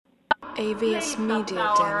AVS Media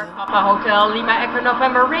Demo. Papa Hotel Lima Echo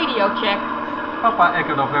November radio check. Papa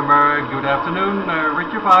Echo November, good afternoon,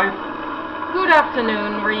 read you 5. Good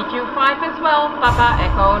afternoon, read you 5 as well, Papa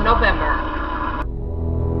Echo November.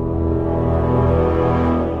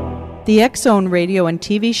 The X-Zone radio and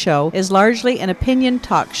TV show is largely an opinion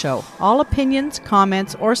talk show. All opinions,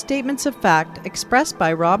 comments, or statements of fact expressed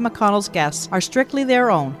by Rob McConnell's guests are strictly their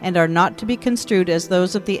own and are not to be construed as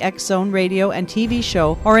those of the X-Zone radio and TV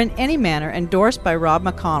show or in any manner endorsed by Rob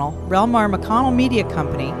McConnell, Relmar McConnell Media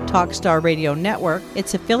Company, Talkstar Radio Network,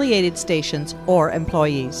 its affiliated stations, or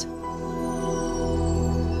employees.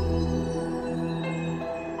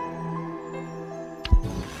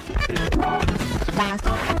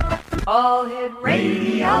 All Hit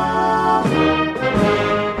Radio.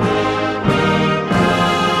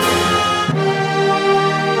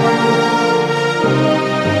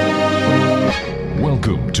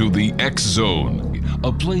 Welcome to the X-Zone,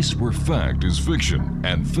 a place where fact is fiction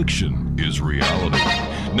and fiction is reality.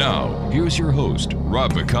 Now, here's your host,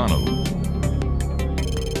 Rob McConnell.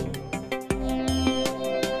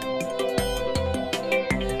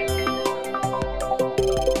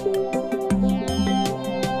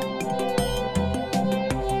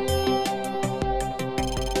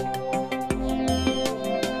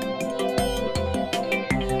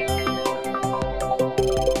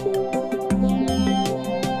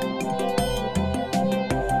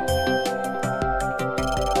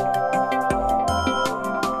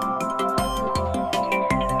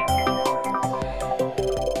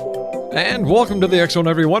 And welcome to the X-Zone,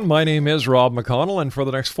 everyone. My name is Rob McConnell, and for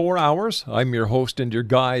the next 4 hours, I'm your host and your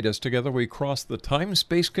guide as together we cross the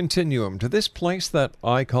time-space continuum to this place that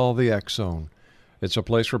I call the X-Zone. It's a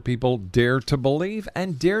place where people dare to believe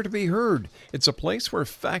and dare to be heard. It's a place where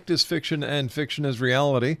fact is fiction and fiction is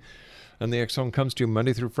reality. And the X-Zone comes to you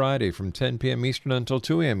Monday through Friday from 10 p.m. Eastern until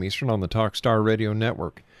 2 a.m. Eastern on the Talkstar Radio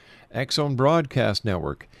Network, X-Zone Broadcast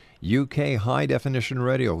Network, UK High Definition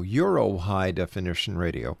Radio, Euro High Definition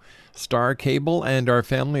Radio, Star Cable, and our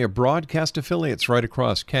family of broadcast affiliates right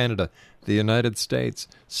across Canada, the United States,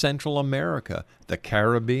 Central America, the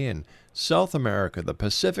Caribbean, South America, the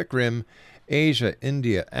Pacific Rim, Asia,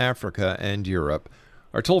 India, Africa, and Europe.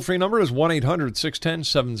 Our toll-free number is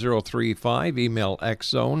 1-800-610-7035. Email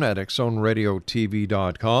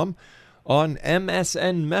xzone@xzoneradiotv.com. On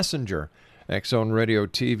MSN Messenger,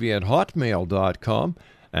 xzoneradiotv@hotmail.com.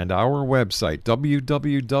 And our website,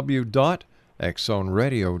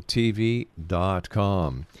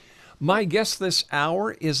 www.xzoneradiotv.com. My guest this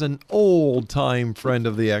hour is an old-time friend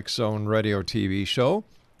of the X-Zone Radio TV show,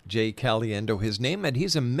 Jay CALIENDO, his name, and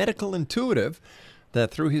he's a medical intuitive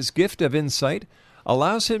that, through his gift of insight,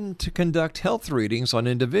 allows him to conduct health readings on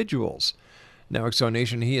individuals. Now, X-Zone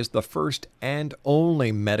Nation, he is the first and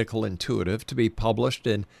only medical intuitive to be published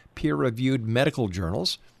in peer-reviewed medical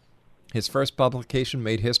journals. His first publication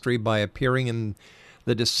made history by appearing in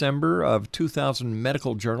the December of 2000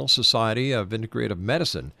 Medical Journal Society of Integrative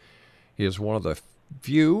Medicine. He is one of the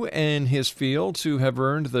few in his field to have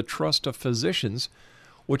earned the trust of physicians,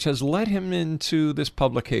 which has led him into this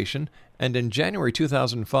publication. And in January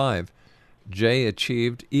 2005, Jay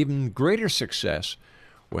achieved even greater success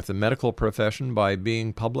with the medical profession by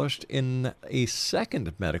being published in a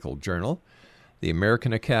second medical journal, the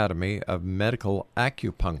American Academy of Medical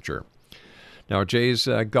Acupuncture. Now, Jay's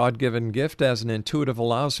God-given gift as an intuitive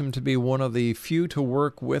allows him to be one of the few to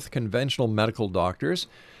work with conventional medical doctors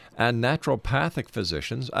and naturopathic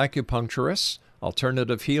physicians, acupuncturists,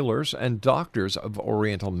 alternative healers, and doctors of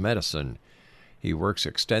Oriental medicine. He works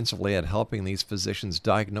extensively at helping these physicians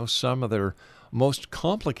diagnose some of their most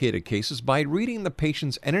complicated cases by reading the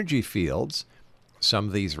patient's energy fields. Some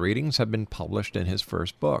of these readings have been published in his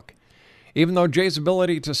first book. Even though Jay's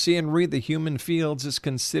ability to see and read the human fields is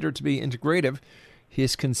considered to be integrative, he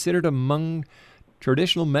is considered among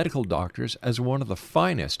traditional medical doctors as one of the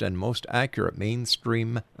finest and most accurate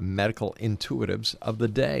mainstream medical intuitives of the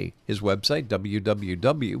day. His website,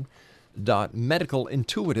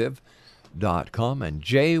 www.medicalintuitive.com. And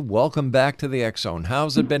Jay, welcome back to the X-Zone.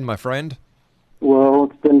 How's it been, my friend? Well,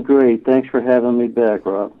 it's been great. Thanks for having me back,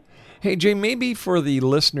 Rob. Hey, Jay, maybe for the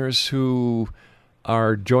listeners who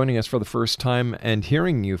are joining us for the first time and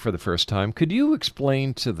hearing you for the first time, could you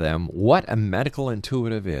explain to them what a medical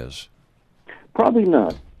intuitive is? Probably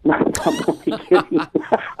not. I'm only kidding.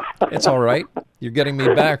 It's all right. You're getting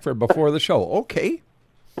me back for before the show. Okay.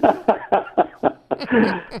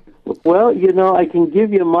 Well, I can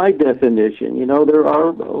give you my definition. There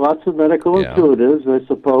are lots of medical intuitives, I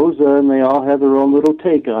suppose, and they all have their own little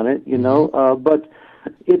take on it, But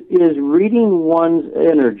It is reading one's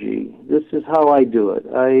energy. This is how I do it.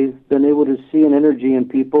 I've been able to see an energy in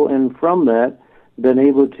people, and from that, been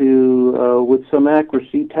able to, with some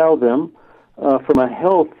accuracy, tell them from a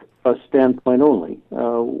health standpoint only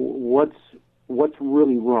what's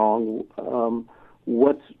really wrong,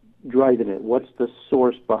 what's driving it, what's the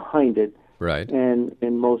source behind it. Right. And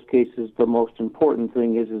in most cases, the most important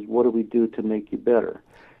thing is what do we do to make you better?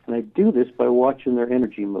 And I do this by watching their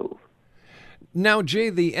energy move. Now, Jay,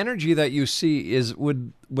 the energy that you see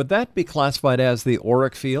would that be classified as the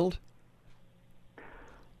auric field?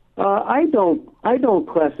 I don't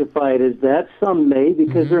classify it as that. Some may,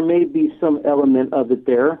 because there may be some element of it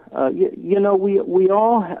there. We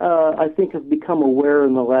all I think have become aware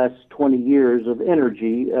in the last 20 years of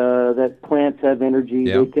energy, that plants have energy.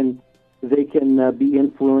 Yeah. They can be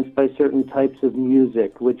influenced by certain types of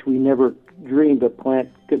music, which we never dreamed a plant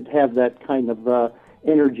could have that kind of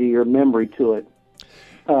energy or memory to it.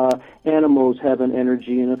 Animals have an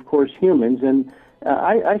energy, and of course humans. And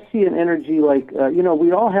I see an energy like,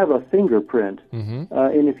 we all have a fingerprint,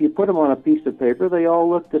 and if you put them on a piece of paper, they all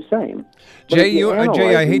look the same. Jay,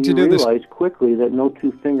 I hate to do this. You realize quickly that no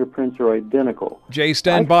two fingerprints are identical. Jay,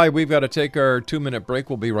 stand by. We've got to take our 2-minute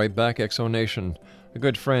break. We'll be right back. X Zone Nation. A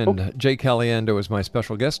good friend, Jay CALIENDO, is my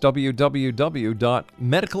special guest.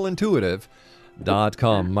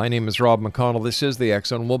 www.medicalintuitive.com. My name is Rob McConnell. This is the X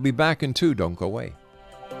Zone. We'll be back in 2. Don't go away.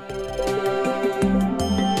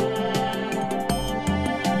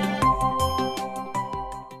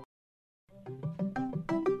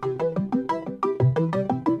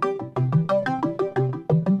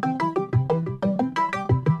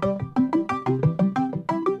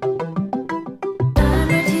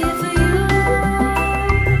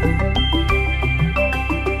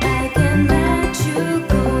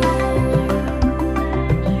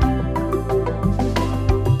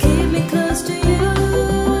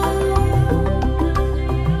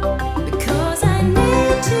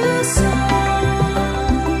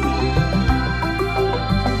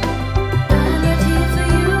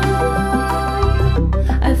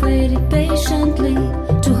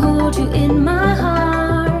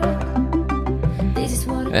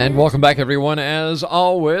 And welcome back, everyone. As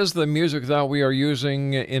always, the music that we are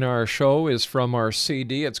using in our show is from our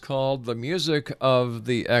CD. It's called The Music of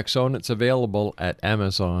the X Zone. It's available at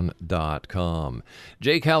Amazon.com.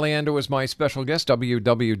 Jay CALIENDO is my special guest,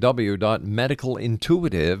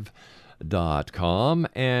 www.medicalintuitive.com.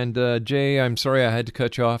 And Jay, I'm sorry I had to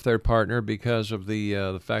cut you off there, partner, because of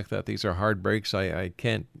the fact that these are hard breaks. I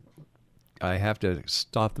have to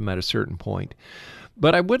stop them at a certain point.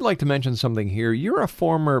 But I would like to mention something here. You're a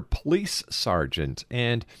former police sergeant,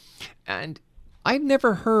 and I've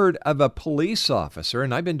never heard of a police officer,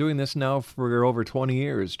 and I've been doing this now for over 20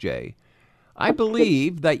 years, Jay. I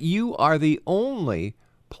believe that you are the only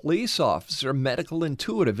police officer medical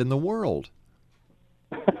intuitive in the world.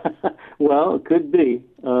 Well, it could be.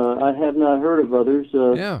 I have not heard of others.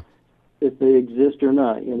 Yeah. If they exist or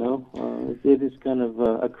not, it is kind of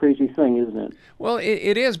a crazy thing, isn't it? Well,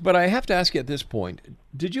 it is, but I have to ask you at this point,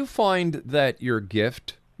 did you find that your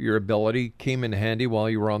gift, your ability, came in handy while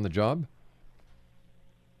you were on the job?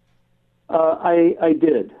 I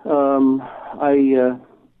did.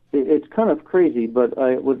 It's kind of crazy, but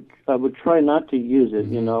I would try not to use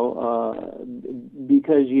it,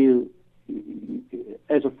 because you,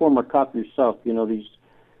 as a former cop yourself, you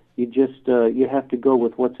have to go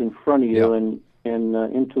with what's in front of you, and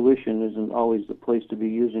intuition isn't always the place to be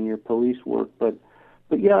using your police work. But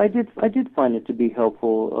yeah, I did find it to be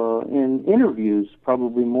helpful in interviews,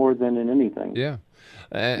 probably more than in anything. Yeah,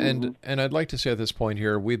 and I'd like to say at this point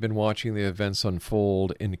here, we've been watching the events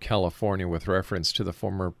unfold in California with reference to the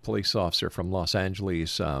former police officer from Los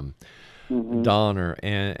Angeles, Donner,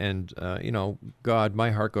 and God,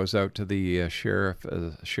 my heart goes out to the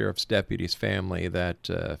sheriff's deputy's family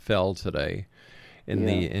that fell today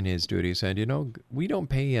in his duties. And we don't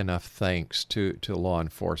pay enough thanks to law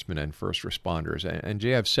enforcement and first responders. And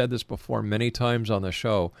Jay, I've said this before many times on the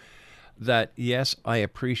show, that yes, I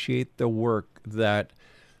appreciate the work that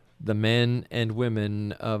the men and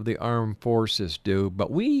women of the armed forces do,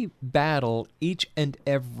 but we battle each and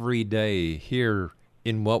every day here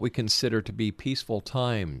in what we consider to be peaceful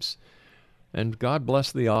times. And God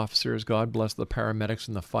bless the officers, God bless the paramedics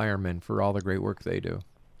and the firemen for all the great work they do.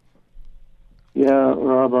 Yeah,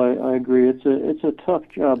 Rob, I agree. It's a tough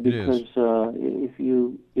job, because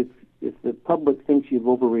if the public thinks you've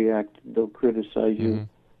overreacted, they'll criticize you.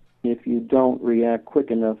 If you don't react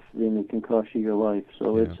quick enough, then it can cost you your life.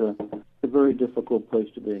 So it's a very difficult place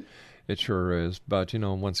to be. It sure is. But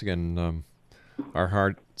once again, Our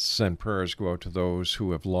hearts and prayers go out to those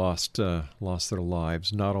who have lost their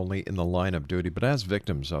lives, not only in the line of duty, but as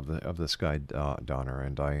victims of this guy, Donner.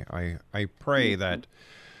 And I pray that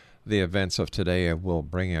the events of today will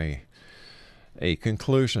bring a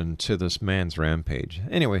conclusion to this man's rampage.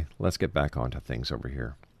 Anyway, let's get back onto things over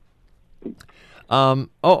here.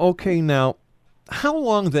 Okay, now, how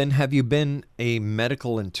long then have you been a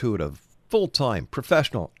medical intuitive, full-time,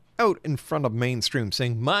 professional, out in front of mainstream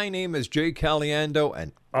saying, my name is Jay Caliendo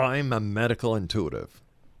and I'm a medical intuitive?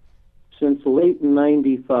 Since late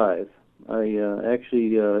 95. I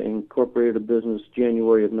actually incorporated a business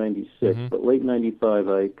January of 96, but late 95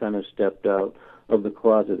 I kind of stepped out of the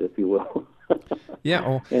closet, if you will.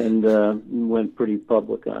 Yeah. And went pretty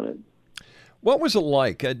public on it. What was it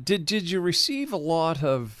like? Did you receive a lot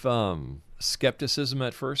of skepticism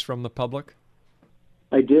at first from the public?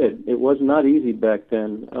 I did. It was not easy back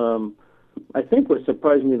then. I think what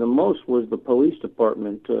surprised me the most was the police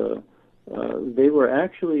department. They were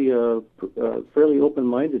actually fairly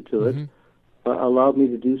open-minded to it. Allowed me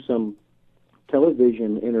to do some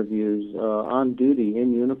television interviews on duty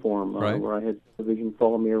in uniform, where I had television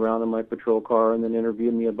follow me around in my patrol car and then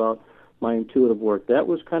interview me about my intuitive work. That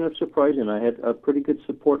was kind of surprising. I had a pretty good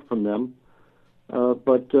support from them,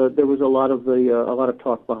 but there was a lot of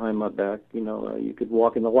talk behind my back. You know, you could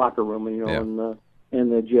walk in the locker room,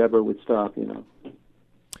 and the jabber would stop. You know.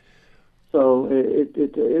 So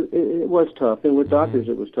it was tough, and with doctors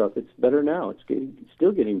it was tough. It's better now. It's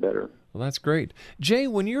still getting better. Well, that's great, Jay.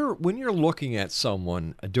 When you're looking at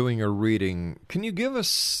someone doing a reading, can you give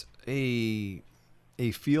us a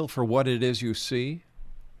feel for what it is you see?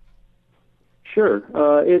 Sure.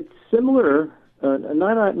 It's similar,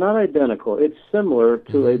 not identical. It's similar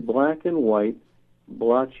to a black and white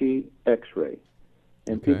blotchy X-ray,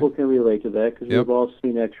 and people can relate to that because we've all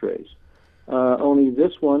seen X-rays. Only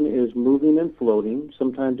this one is moving and floating.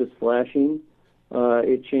 Sometimes it's flashing.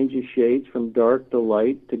 It changes shades from dark to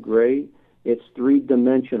light to gray. It's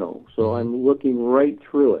three-dimensional, so I'm looking right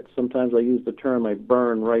through it. Sometimes I use the term I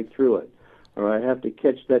burn right through it, or I have to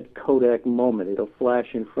catch that Kodak moment. It'll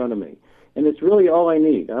flash in front of me. And it's really all I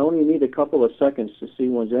need. I only need a couple of seconds to see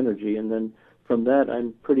one's energy, and then from that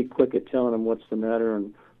I'm pretty quick at telling them what's the matter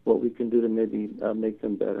and what we can do to maybe make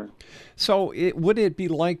them better. So would it be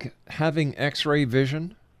like having X-ray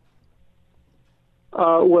vision?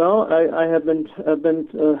 Well, I have been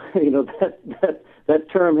that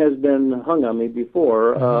term has been hung on me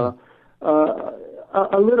before.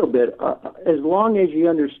 A little bit. As long as you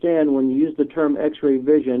understand when you use the term X-ray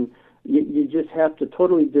vision, you just have to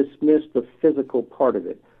totally dismiss the physical part of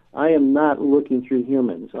it. I am not looking through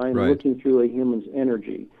humans. I am looking through a human's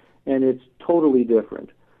energy, and it's totally different.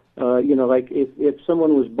 Like if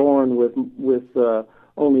someone was born with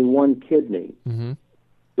only one kidney,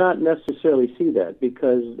 not necessarily see that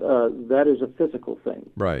because that is a physical thing.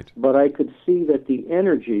 Right. But I could see that the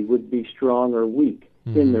energy would be strong or weak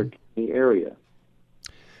in their kidney area.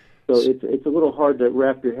 So it's a little hard to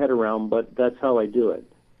wrap your head around, but that's how I do it.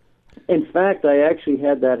 In fact, I actually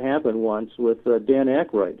had that happen once with Dan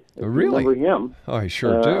Aykroyd. Oh, really? Remember him? Oh, I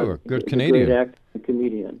sure do. A good Canadian. Great actor and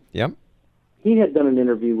comedian. Yep. He had done an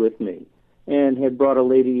interview with me and had brought a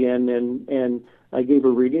lady in, and I gave a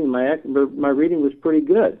reading. My reading was pretty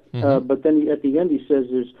good. But then at the end he says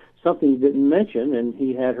there's something he didn't mention, and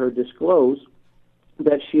he had her disclose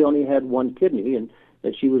that she only had one kidney and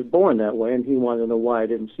that she was born that way, and he wanted to know why I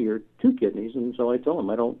didn't see her two kidneys. And so I told him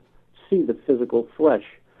I don't see the physical flesh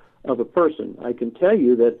of a person. I can tell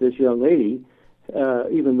you that this young lady,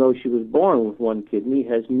 even though she was born with one kidney,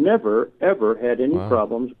 has never, ever had any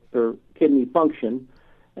problems with her kidney function.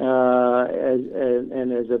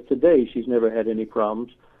 And as of today, she's never had any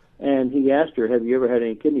problems. And he asked her, have you ever had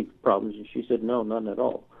any kidney problems? And she said, no, none at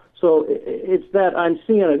all. So it's that I'm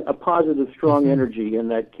seeing a positive, strong energy in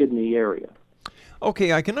that kidney area.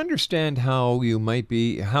 Okay, I can understand how you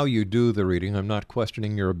do the reading. I'm not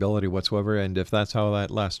questioning your ability whatsoever, and if that's how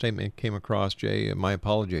that last statement came across, Jay, my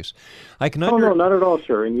apologies. No, not at all,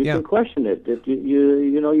 sir. And you can question it.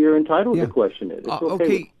 You're entitled to question it. It's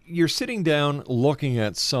okay. You're sitting down looking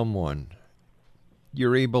at someone.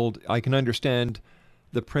 I can understand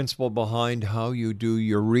the principle behind how you do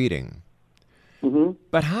your reading.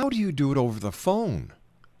 But how do you do it over the phone?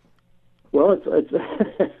 Well, it's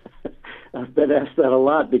I've been asked that a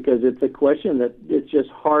lot because it's a question that it's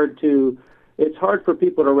hard for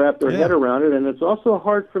people to wrap their head around it, and it's also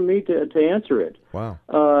hard for me to answer it. Wow.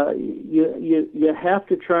 You have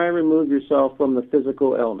to try and remove yourself from the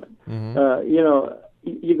physical element.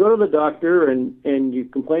 You go to the doctor and you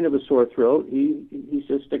complain of a sore throat. He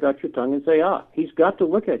says, stick out your tongue and say, ah. He's got to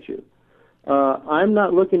look at you. I'm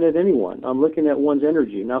not looking at anyone. I'm looking at one's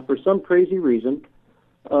energy. Now, for some crazy reason,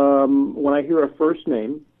 when I hear a first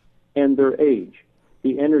name and their age,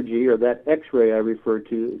 the energy or that X-ray I referred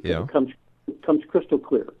to comes crystal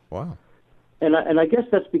clear. Wow. And I guess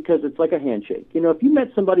that's because it's like a handshake. You know, if you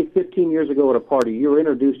met somebody 15 years ago at a party, you were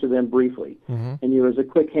introduced to them briefly, and it was a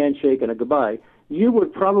quick handshake and a goodbye, you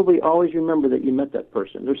would probably always remember that you met that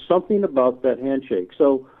person. There's something about that handshake.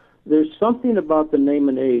 So there's something about the name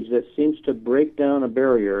and age that seems to break down a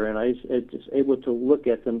barrier, and I just able to look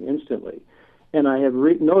at them instantly. And I have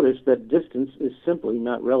noticed that distance is simply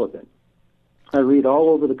not relevant. I read all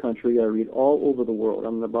over the country. I read all over the world.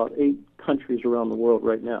 I'm in about 8 countries around the world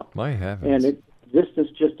right now. My heavens. And distance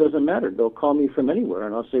just doesn't matter. They'll call me from anywhere,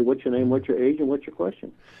 and I'll say, what's your name, what's your age, and what's your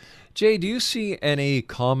question? Jay, do you see any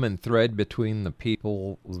common thread between the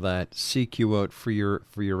people that seek you out for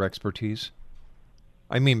your expertise?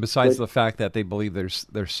 I mean, besides the fact that they believe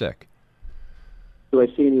they're sick. Do I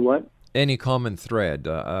see any what? Any common thread,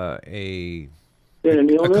 a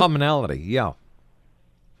illness? commonality, yeah.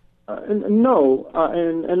 No,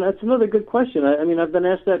 and that's another good question. I mean, I've been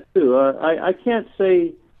asked that too. I can't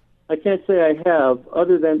say I have,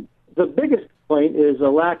 other than the biggest complaint is a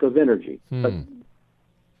lack of energy.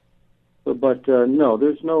 But no,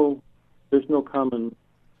 there's no common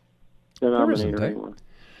denominator anymore.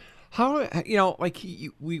 How,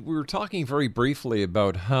 we were talking very briefly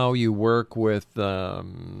about how you work with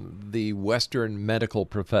the Western medical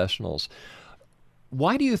professionals.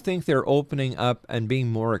 Why do you think they're opening up and being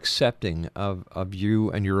more accepting of you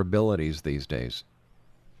and your abilities these days?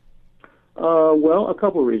 Well, a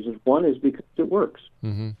couple of reasons. One is because it works.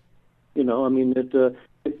 Mm-hmm. You know, I mean,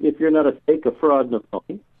 if you're not a fake, a fraud, and a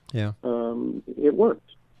phony, it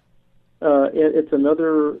works. It's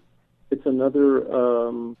another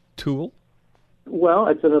tool. Well,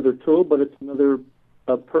 it's another tool, but it's another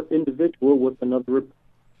individual with another.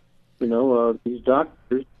 You know, these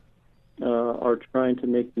doctors are trying to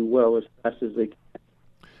make you well as fast as they can,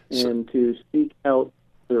 and to seek out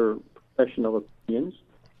their professional opinions.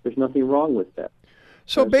 There's nothing wrong with that.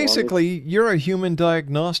 So basically, you're a human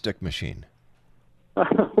diagnostic machine.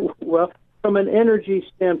 Well, from an energy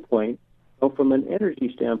standpoint,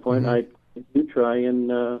 I do try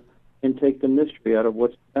and take the mystery out of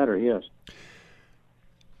what's the matter. Yes.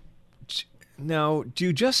 Now, do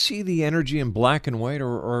you just see the energy in black and white,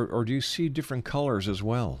 or do you see different colors as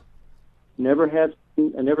well? I never had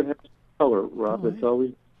color, Rob. It's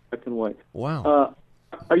always black and white. Wow.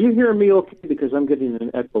 Are you hearing me okay? Because I'm getting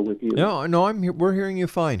an echo with you. No, we're hearing you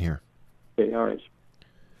fine here. Okay, all right.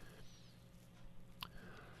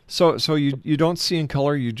 So you don't see in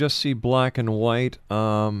color, you just see black and white.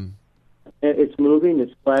 It's moving,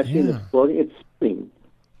 it's flashing, it's floating, it's spinning.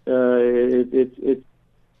 It's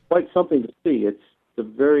quite something to see. It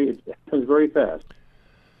happens very fast.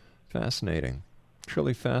 Fascinating.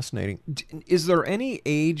 Truly fascinating. Is there any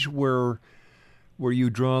age where you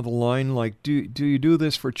draw the line? Like, do you do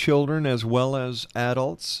this for children as well as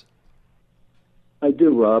adults? I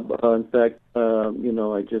do, Rob. In fact,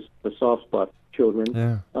 I just a soft spot for children.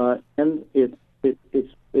 Yeah. And it's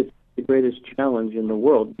the greatest challenge in the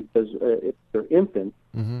world because if they're infants,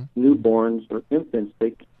 newborns or infants,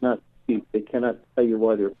 they cannot speak. They cannot tell you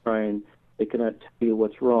why they're crying. They cannot tell you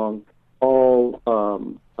what's wrong. All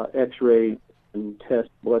X-ray and tests,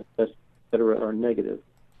 blood tests, etc., are negative.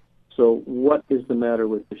 So what is the matter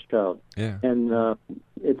with this child? Yeah. And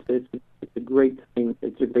it's a great thing.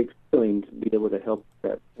 It's a great feeling to be able to help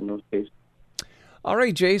that in those cases. All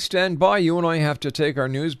right, Jay, stand by. You and I have to take our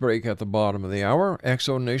news break at the bottom of the hour.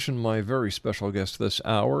 Exo Nation, my very special guest this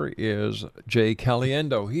hour is Jay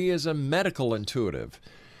CALIENDO. He is a medical intuitive.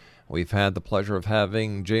 We've had the pleasure of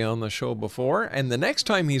having Jay on the show before, and the next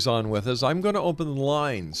time he's on with us, I'm going to open the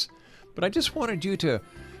lines. But I just wanted you to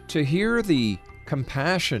hear the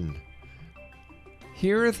compassion,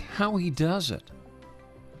 hear how he does it,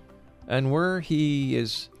 and where he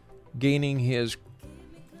is gaining his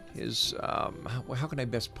how can I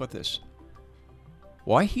best put this?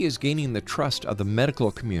 Why he is gaining the trust of the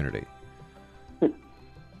medical community.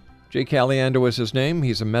 Jay CALIENDO is his name.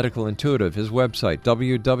 He's a medical intuitive. His website,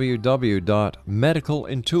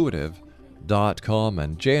 www.medicalintuitive.com.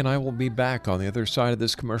 And Jay and I will be back on the other side of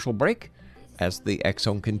this commercial break as the X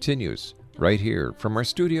Zone continues right here from our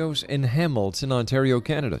studios in Hamilton, Ontario,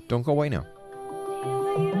 Canada. Don't go away now.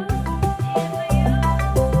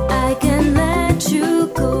 I can let you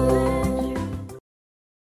go.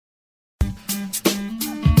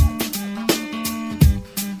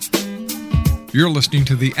 You're listening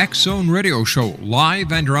to the X Zone Radio Show,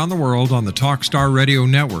 live and around the world on the Talkstar Radio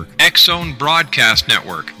Network, X Zone Broadcast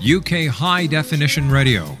Network, UK High Definition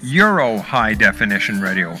Radio, Euro High Definition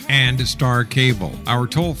Radio, and Star Cable. Our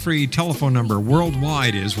toll-free telephone number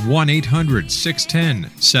worldwide is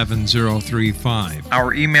 1-800-610-7035.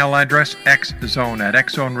 Our email address,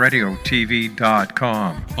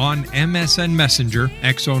 xzone@xzoneradiotv.com. On MSN Messenger,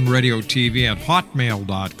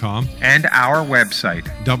 xzoneradiotv@hotmail.com. And our website,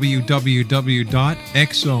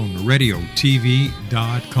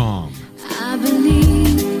 www.xzoneradiotv.com. I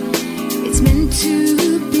believe it's meant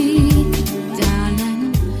to be,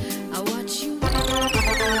 darling. I watch you.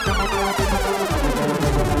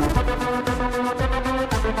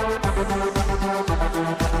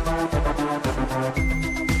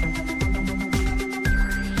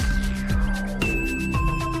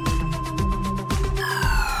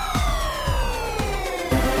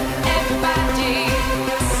 Everybody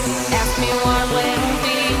ask me what will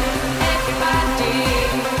be. Everybody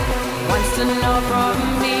wants to know from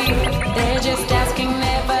me. They're just asking,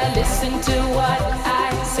 never listen to what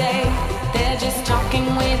I say. They're just talking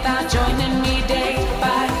without joining me day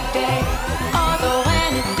by day. Although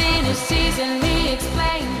anything is easily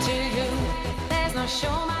explained to you, there's no show.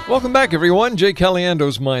 Welcome back, everyone. Jay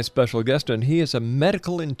Caliendo's my special guest, and he is a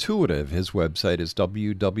medical intuitive. His website is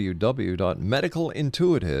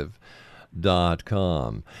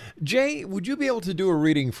www.medicalintuitive.com. Jay, would you be able to do a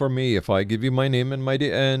reading for me if I give you my name and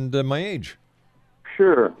my age?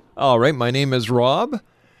 Sure. All right. My name is Rob.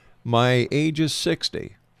 My age is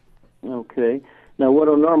 60. Okay. Now, what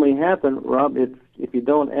will normally happen, Rob, if you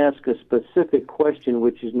don't ask a specific question,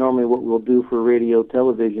 which is normally what we'll do for radio,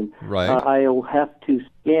 television, Right. I'll have to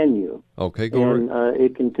scan you. Okay, go And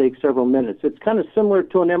it can take several minutes. It's kind of similar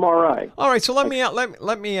to an MRI. All right, so let me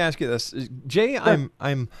ask you this, Jay. I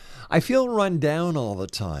feel run down all the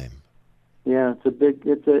time. Yeah, it's a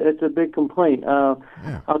big complaint. I'll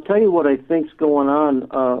tell you what I think's going on,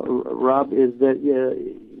 Rob, is that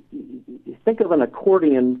you think of an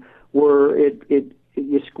accordion where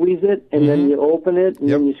you squeeze it and then you open it and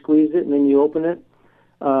then you squeeze it and then you open it.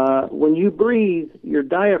 When you breathe, your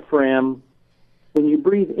diaphragm. When you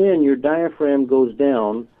breathe in, your diaphragm goes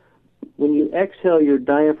down. When you exhale, your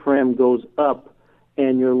diaphragm goes up,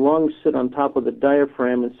 and your lungs sit on top of the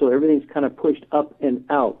diaphragm, and so everything's kind of pushed up and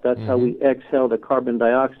out. That's how we exhale the carbon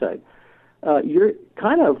dioxide. You're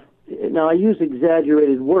kind of, now I use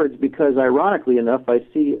exaggerated words because, ironically enough, I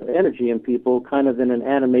see energy in people kind of in an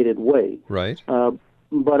animated way. Right.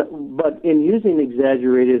 But in using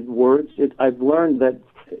exaggerated words, I've learned that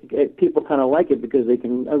people kind of like it because they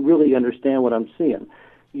can really understand what I'm seeing.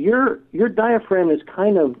 Your diaphragm is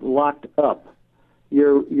kind of locked up.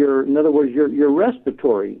 In other words, your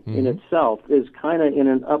respiratory in itself is kind of in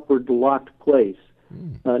an upward locked place.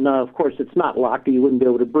 Now, of course, it's not locked, or you wouldn't be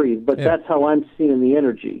able to breathe. But that's how I'm seeing the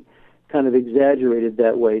energy, kind of exaggerated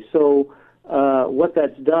that way. So what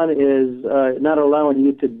that's done is not allowing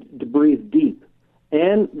you to breathe deep.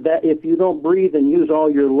 And that if you don't breathe and use all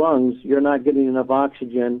your lungs, you're not getting enough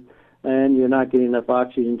oxygen, and you're not getting enough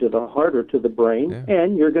oxygen to the heart or to the brain,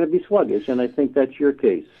 and you're going to be sluggish. And I think that's your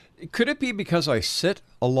case. Could it be because I sit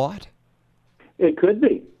a lot? It could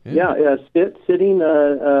be. Sitting,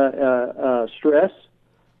 stress,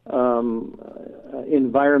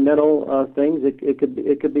 environmental things.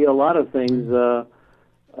 It could be a lot of things.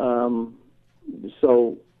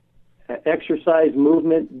 So exercise,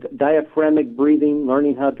 movement, diaphragmic breathing,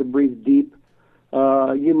 learning how to breathe deep.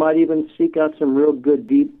 You might even seek out some real good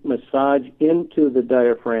deep massage into the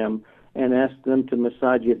diaphragm and ask them to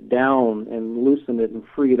massage it down and loosen it and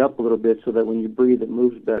free it up a little bit so that when you breathe it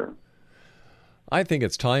moves better. I think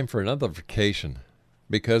it's time for another vacation,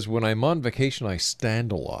 because when I'm on vacation I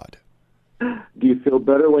stand a lot. Do you feel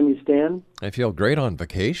better when you stand? I feel great on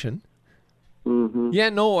vacation. Yeah,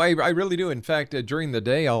 no, I really do. In fact, during the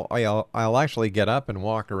day, I'll actually get up and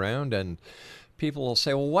walk around, and people will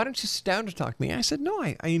say, "Well, why don't you sit down to talk to me?" I said, "No,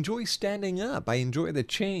 I enjoy standing up. I enjoy the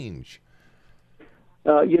change."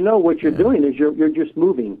 What you're doing is you're just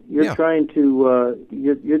moving. You're trying to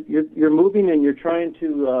you're moving, and you're trying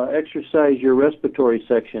to exercise your respiratory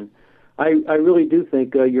section. I really do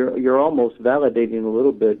think you're almost validating a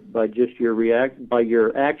little bit by just your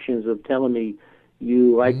actions of telling me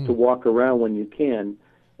you like to walk around when you can.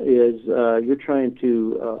 You're trying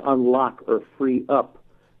to unlock or free up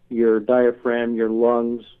your diaphragm, your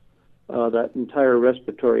lungs, that entire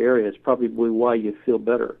respiratory area. Is probably why you feel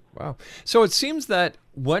better. Wow. So it seems that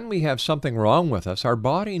when we have something wrong with us, our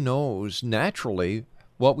body knows naturally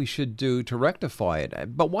what we should do to rectify it.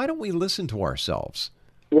 But why don't we listen to ourselves?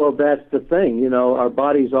 Well, that's the thing. Our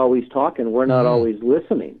body's always talking. We're not always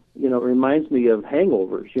listening. it reminds me of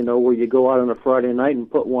hangovers, where you go out on a Friday night and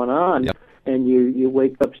put one on, Yep. and you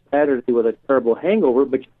wake up Saturday with a terrible hangover,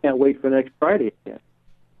 but you can't wait for next Friday again.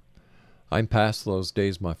 I'm past those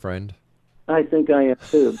days, my friend. I think I am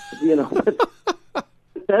too. But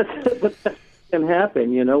that can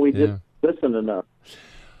happen. We just listen enough.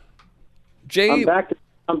 Jay,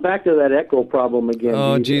 I'm back to that echo problem again.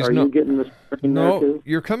 Oh, geez, Are no. you getting this there No, too?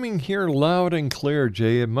 you're coming here loud and clear,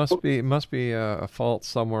 Jay. It must be a fault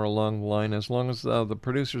somewhere along the line. As long as the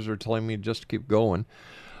producers are telling me just to keep going.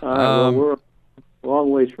 Well, we're a long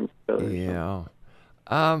ways from each other. Yeah.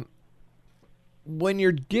 When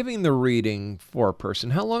you're giving the reading for a person,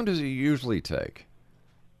 how long does it usually take?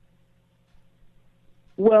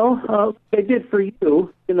 Well, I did for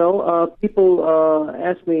you. People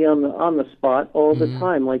ask me on the spot all the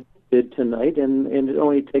time, like you did tonight, and it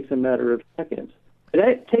only takes a matter of seconds.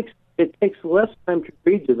 It takes less time to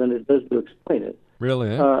read you than it does to explain it. Really?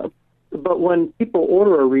 Eh? But when people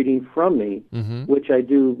order a reading from me, which I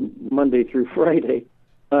do Monday through Friday,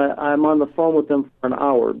 I'm on the phone with them for an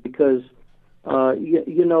hour because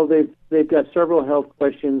they've got several health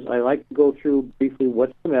questions. I like to go through briefly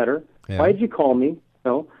what's the matter. Yeah. Why did you call me?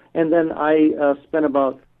 And then I spend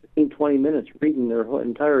about 15, 20 minutes reading their whole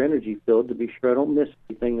entire energy field to be sure I don't miss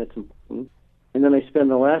anything that's important. And then I spend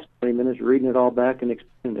the last 20 minutes reading it all back and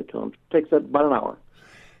explaining it to them. It takes about an hour.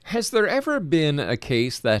 Has there ever been a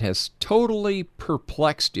case that has totally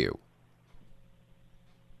perplexed you?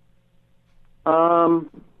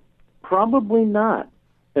 Probably not.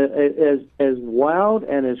 As wild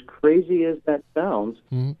and as crazy as that sounds,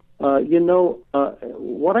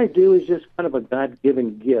 what I do is just kind of a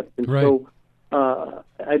God-given gift, and Right. so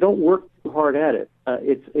I don't work too hard at it.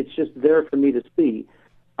 It's just there for me to see.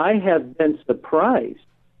 I have been surprised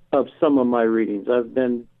of some of my readings. I've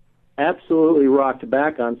been absolutely rocked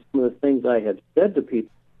back on some of the things I have said to people.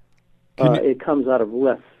 It comes out of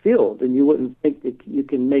left field, and you wouldn't think that you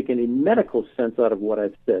can make any medical sense out of what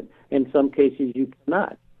I've said. In some cases, you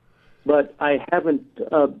cannot. But I haven't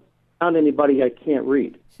found anybody I can't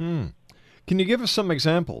read. Can you give us some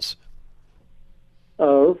examples?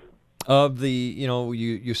 Of the,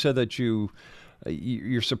 you said that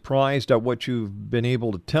you're surprised at what you've been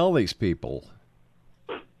able to tell these people.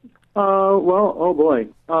 Well, oh boy.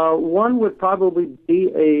 One would probably be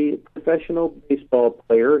a professional baseball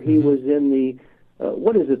player. He was in the,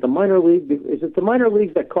 what is it, the minor league? Is it the minor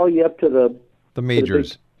leagues that call you up to The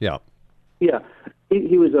majors, yeah. Yeah.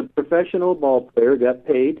 He was a professional ball player, got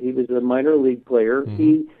paid. He was a minor league player.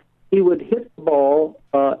 He would hit the ball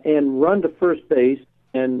and run to first base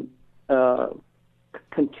and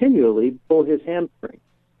continually pull his hamstring.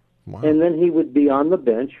 Wow. And then he would be on the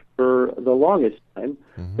bench for the longest time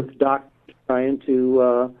with doctors trying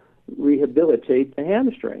to rehabilitate the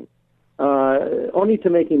hamstring, only to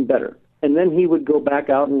make him better. And then he would go back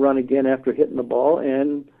out and run again after hitting the ball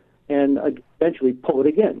and eventually pull it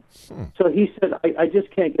again. So he said, I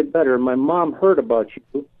just can't get better. My mom heard about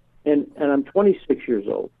you, and I'm 26 years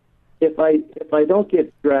old. If I don't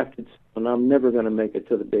get drafted soon, I'm never going to make it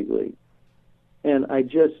to the big league. And I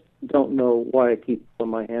just don't know why I keep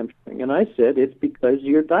pulling my hamstring. And I said, it's because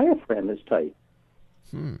your diaphragm is tight.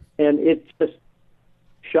 And it just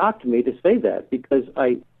shocked me to say that because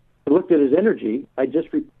I looked at his energy. I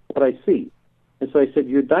just repeat what I see. And so I said,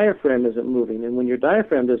 your diaphragm isn't moving. And when your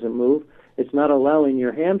diaphragm doesn't move, it's not allowing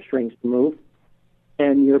your hamstrings to move,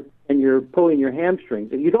 and you're pulling your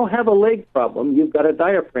hamstrings. And you don't have a leg problem. You've got a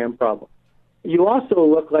diaphragm problem. You also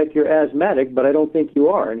look like you're asthmatic, but I don't think you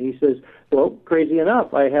are. And he says, well, crazy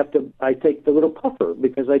enough, I take the little puffer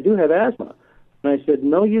because I do have asthma. And I said,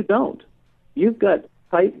 no, you don't. You've got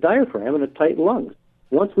tight diaphragm and a tight lungs.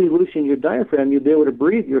 Once we loosen your diaphragm, you'll be able to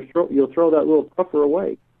breathe. You'll throw that little puffer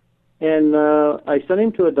away. And I sent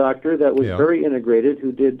him to a doctor that was very integrated, he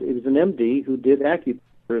was an MD who did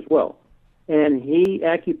acupuncture as well. And he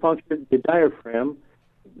acupunctured the diaphragm.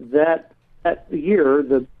 That year,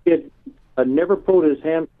 the kid never pulled his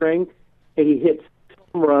hamstring. He hit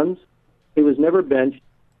home runs. He was never benched.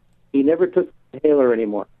 He never took the inhaler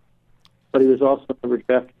anymore. But he was also never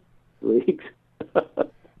drafted in the leagues.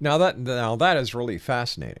 Now that is really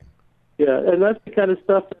fascinating. Yeah, and that's the kind of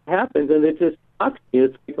stuff that happens, and it just shocks me.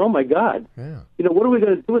 It's like, oh my God. Yeah. What are we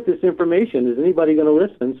going to do with this information? Is anybody going to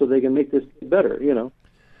listen so they can make this better?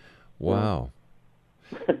 Wow.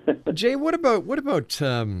 Jay, what about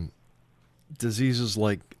diseases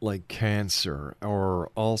like cancer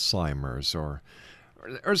or Alzheimer's or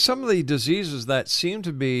some of the diseases that seem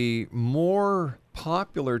to be more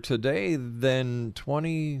popular today than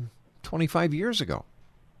 20, 25 years ago?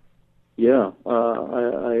 Yeah,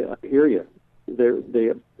 I hear you.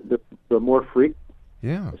 They're more frequent.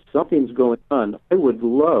 Yeah. Something's going on. I would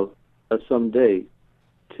love someday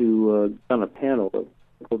to get on a panel of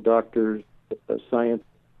medical doctors, science,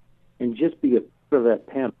 and just be a part of that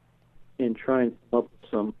panel and try and come up with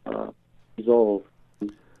some resolve to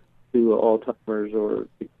Alzheimer's or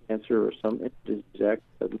to cancer or some disease.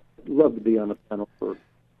 I'd love to be on a panel to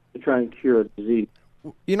try and cure a disease.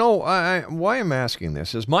 You know, why I'm asking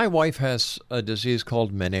this is my wife has a disease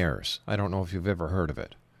called Meniere's. I don't know if you've ever heard of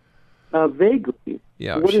it. Vaguely.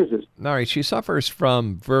 Yeah. What is this? All right. She suffers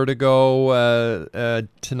from vertigo,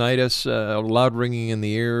 tinnitus, loud ringing in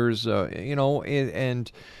the ears,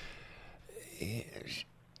 and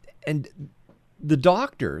the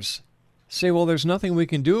doctors say, well, there's nothing we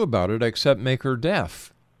can do about it except make her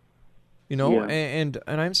deaf. Yeah. And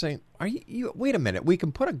I'm saying, are you wait a minute, we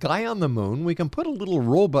can put a guy on the moon, we can put a little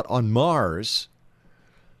robot on Mars,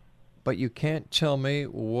 but you can't tell me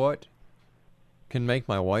what can make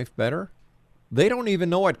my wife better? They don't even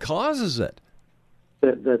know what causes it.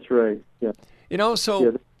 That's right, yeah.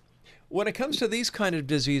 So when it comes to these kind of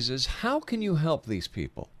diseases, how can you help these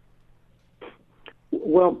people?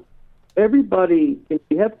 Well, everybody, if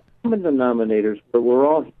you have common denominators, but we're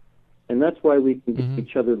all, and that's why we can give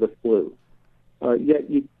each other the flu. Yet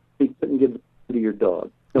you couldn't give the flu to your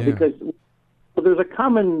dog. Because there's a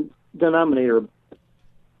common denominator,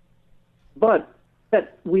 but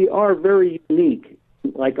that we are very unique,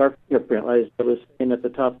 like our fingerprint, as I was saying at the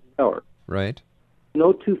top of the hour. Right.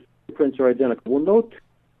 No two fingerprints are identical. Well, no two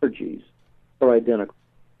allergies are identical.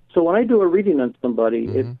 So when I do a reading on somebody,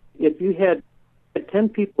 if you had 10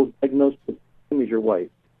 people diagnosed with the same as your wife,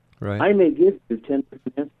 right, I may give you 10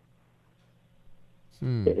 different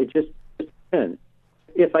answers. It just depends.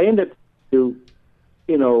 If I end up to,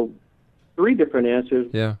 3 different answers,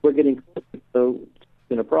 we're getting close to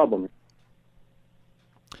it's a problem.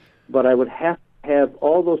 But I would have to have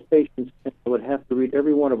all those patients, and I would have to read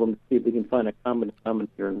every one of them to see if we can find a common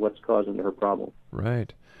denominator in what's causing her problem.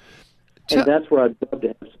 Right. And that's where I'd love to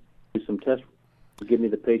have some tests to give me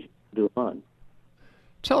the patient to do it on.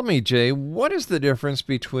 Tell me, Jay, what is the difference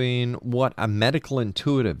between what a medical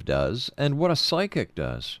intuitive does and what a psychic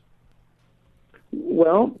does?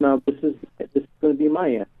 Well, now this is going to be my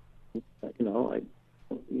answer.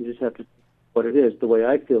 You just have to see what it is. The way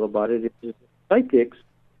I feel about it is psychics,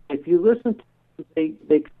 if you listen to them,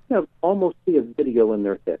 they kind of almost see a video in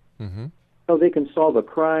their head. So they can solve a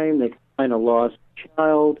crime, they can find a lost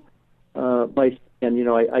child. I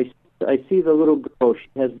see the little girl,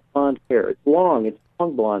 she has blonde hair. It's long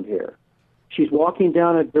blonde hair. She's walking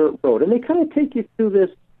down a dirt road, and they kind of take you through this.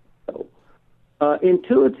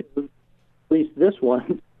 Intuitive, at least this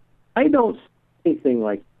one, I don't see anything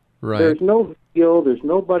like that. Right. There's no video, there's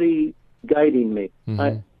nobody guiding me.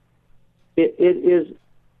 And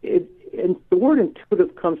the word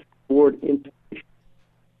intuitive comes from the word intuition.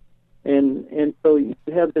 And so you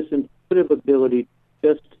have this intuitive ability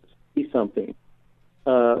to just see something.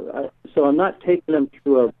 So I'm not taking them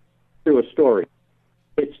through a story.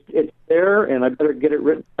 It's there, and I better get it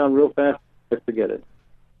written down real fast or forget it.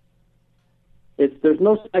 There's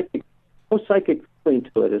no psychic feeling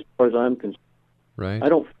to it as far as I'm concerned. Right. I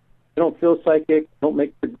don't feel psychic. I don't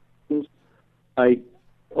make predictions. I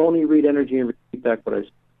only read energy and repeat back what I say.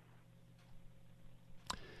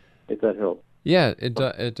 If that helps. Yeah, it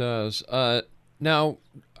does. Now,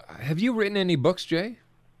 have you written any books, Jay?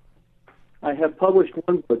 I have published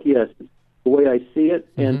one book, yes. It's The Way I See It,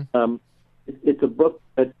 and it's a book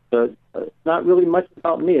that's not really much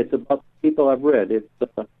about me. It's about the people I've read. It's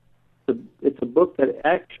a book that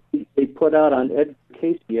actually they put out on Edgar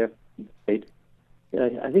Casey after he died.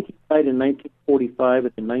 I think he died in 1945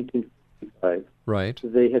 and in 1955. Right.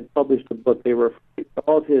 They had published a book. They were afraid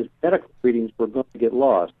all of his medical readings were going to get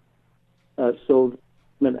lost. So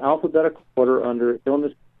in an alphabetical order under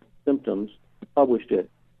illness symptoms, published it.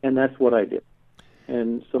 And that's what I did.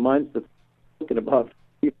 And so mine's in about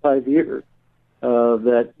 5 years.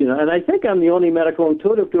 And I think I'm the only medical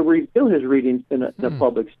intuitive to reveal his readings in a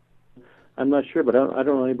public. I'm not sure, but I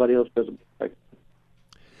don't know anybody else who does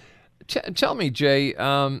it. Tell me, Jay,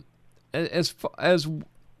 as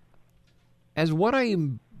what I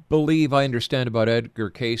believe I understand about Edgar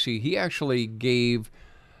Casey, he actually gave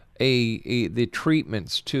the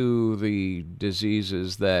treatments to the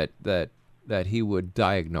diseases that he would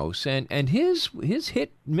diagnose, and his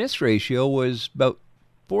hit miss ratio was about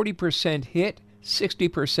 40% hit,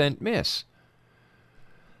 60% miss.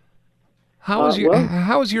 How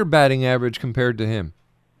is your batting average compared to him?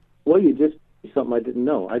 Well, you just something I didn't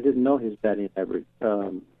know. I didn't know his batting average.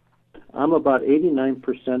 I'm about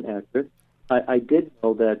 89% accurate. I did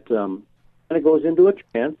know that, and it goes into a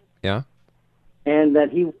trance. Yeah. and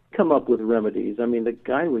that he would come up with remedies. I mean, the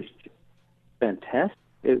guy was fantastic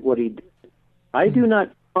at what he did. I do not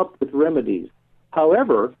come up with remedies.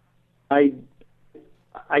 However, I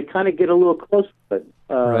kind of get a little close to it.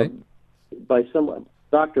 Right. By some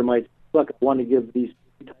doctor might, look, I want to give these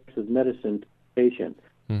types of medicine to the patient.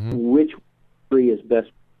 Which tree is best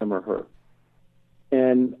for him or her?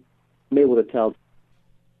 And I'm able to tell.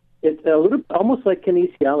 It's a little almost like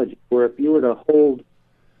kinesiology, where if you were to hold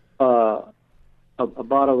a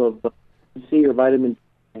bottle of C or vitamin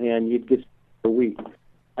C and you'd get strong or weak.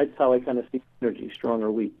 That's how I kind of see energy, strong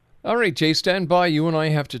or weak. All right, Jay, stand by. You and I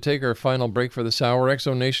have to take our final break for this hour.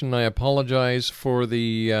 Exo Nation, I apologize for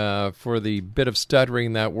the bit of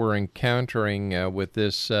stuttering that we're encountering with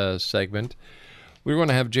this segment. We're going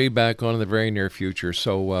to have Jay back on in the very near future,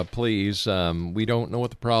 so please, we don't know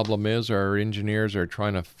what the problem is. Our engineers are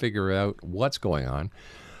trying to figure out what's going on,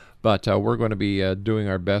 but we're going to be doing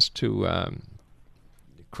our best to,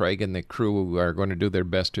 Craig and the crew are going to do their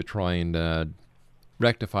best to try and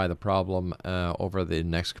rectify the problem over the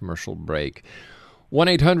next commercial break.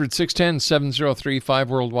 1-800-610-7035,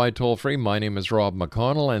 worldwide toll-free. My name is Rob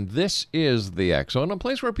McConnell, and this is The X Zone, a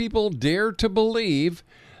place where people dare to believe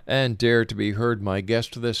and dare to be heard. My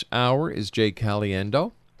guest this hour is Jay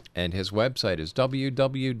Caliendo, and his website is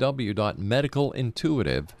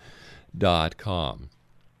www.medicalintuitive.com.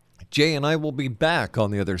 Jay and I will be back on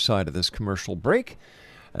the other side of this commercial break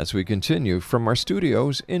as we continue from our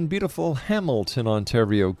studios in beautiful Hamilton,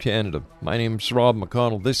 Ontario, Canada. My name's Rob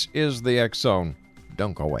McConnell. This is The X Zone.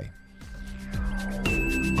 Don't go away.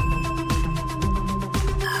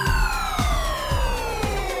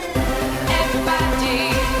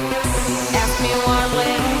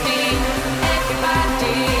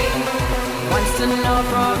 To know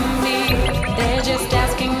from me, they're just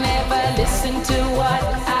asking, never listen to what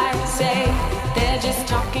I say. They're just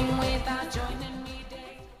talking without joining me.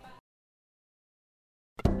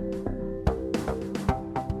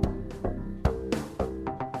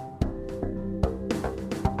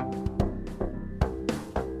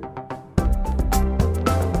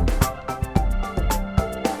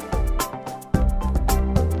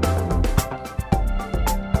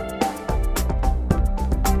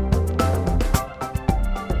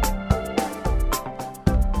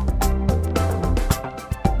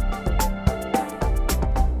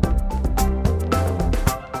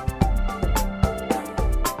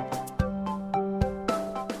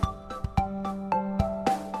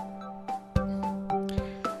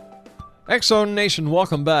 X Zone Nation,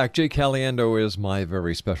 welcome back. Jay Caliendo is my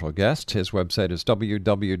very special guest. His website is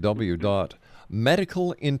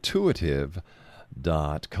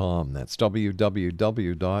www.medicalintuitive.com. That's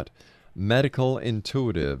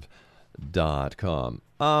www.medicalintuitive.com.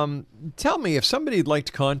 Tell me, if somebody'd like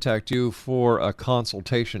to contact you for a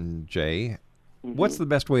consultation, Jay, what's the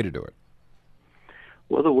best way to do it?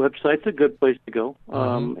 Well, the website's a good place to go.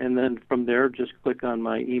 And then from there, just click on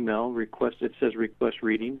my email, request. It says request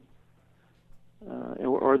reading.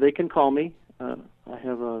 Or they can call me. I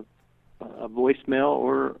have a voicemail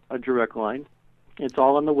or a direct line. It's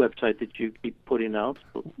all on the website that you keep putting out.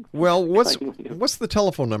 So well, what's the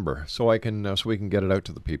telephone number so I can so we can get it out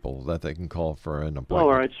to the people that they can call for an appointment? Oh,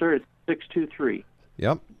 all right, sir. It's 623.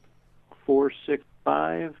 Yep.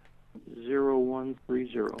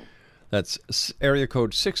 465-0130. That's area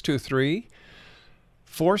code 623.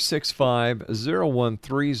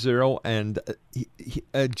 465-0130, and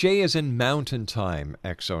Jay is in Mountain Time,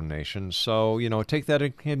 X Zone Nation. So, take that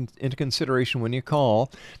into consideration when you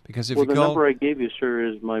call, because if you call... the number I gave you, sir,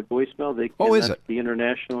 is my voicemail. Is it? The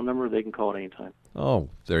international number. They can call at any time. Oh,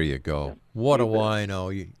 there you go. Yeah. What do I know?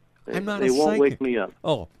 I'm not a psychic. They won't wake me up.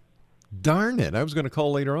 Oh, darn it. I was going to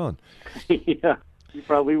call later on. Yeah, you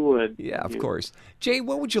probably would. Yeah, of course. Jay,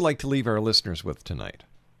 what would you like to leave our listeners with tonight?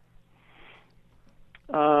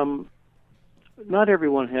 Not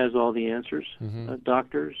everyone has all the answers.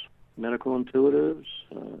 Doctors, medical intuitives,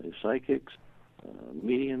 psychics,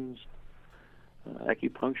 mediums,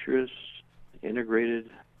 acupuncturists, integrated,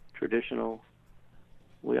 traditional.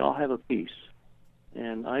 We all have a piece,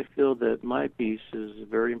 and I feel that my piece is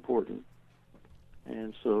very important.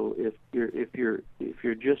 And so, if you're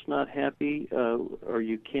just not happy, or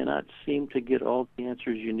you cannot seem to get all the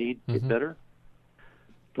answers you need to get better,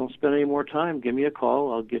 don't spend any more time. Give me a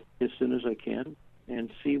call. I'll get as soon as I can and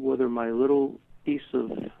see whether my little piece of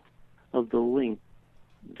the link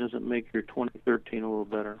doesn't make your 2013 a little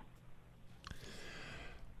better.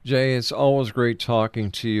 Jay, it's always great talking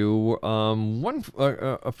to you.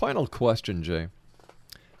 A final question, Jay.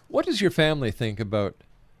 What does your family think about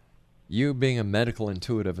you being a medical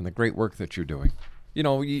intuitive and the great work that you're doing?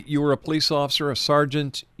 You were a police officer, a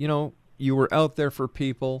sergeant. You you were out there for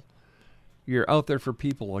people. You're out there for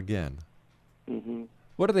people again. Mm-hmm.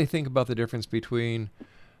 What do they think about the difference between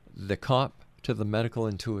the cop to the medical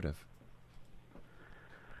intuitive?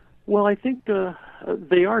 Well, I think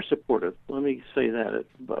they are supportive. Let me say that.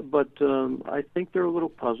 But I think they're a little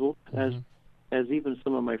puzzled, as even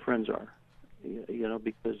some of my friends are.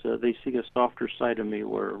 Because they see a softer side of me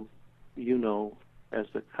where, as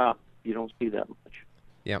the cop, you don't see that much.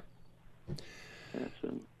 Yep. That's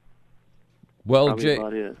Well,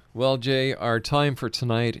 Jay, our time for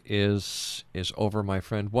tonight is over, my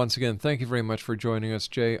friend. Once again, thank you very much for joining us,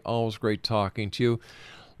 Jay. Always great talking to you.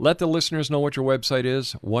 Let the listeners know what your website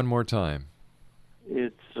is one more time.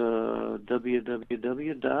 It's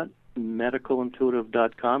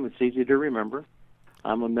www.medicalintuitive.com. It's easy to remember.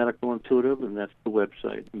 I'm a medical intuitive, and that's the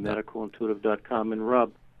website, medicalintuitive.com. And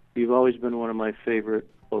Rob, you've always been one of my favorite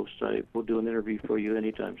hosts. I will do an interview for you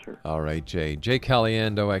anytime, sir. All right, Jay. Jay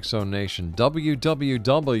Caliendo, X-Zone Nation,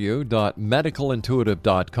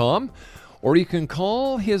 www.medicalintuitive.com, or you can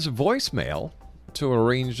call his voicemail to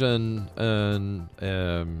arrange a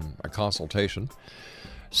consultation.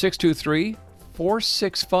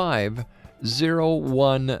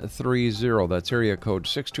 623-465-0130. That's area code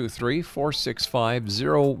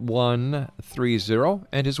 623-465-0130.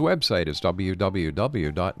 And his website is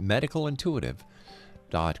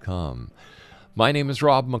www.medicalintuitive.com. My name is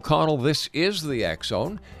Rob McConnell. This is the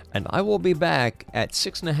X-Zone, and I will be back at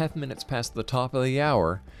 6.5 minutes past the top of the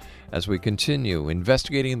hour as we continue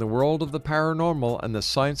investigating the world of the paranormal and the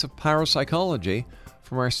science of parapsychology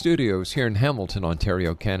from our studios here in Hamilton,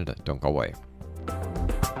 Ontario, Canada. Don't go away.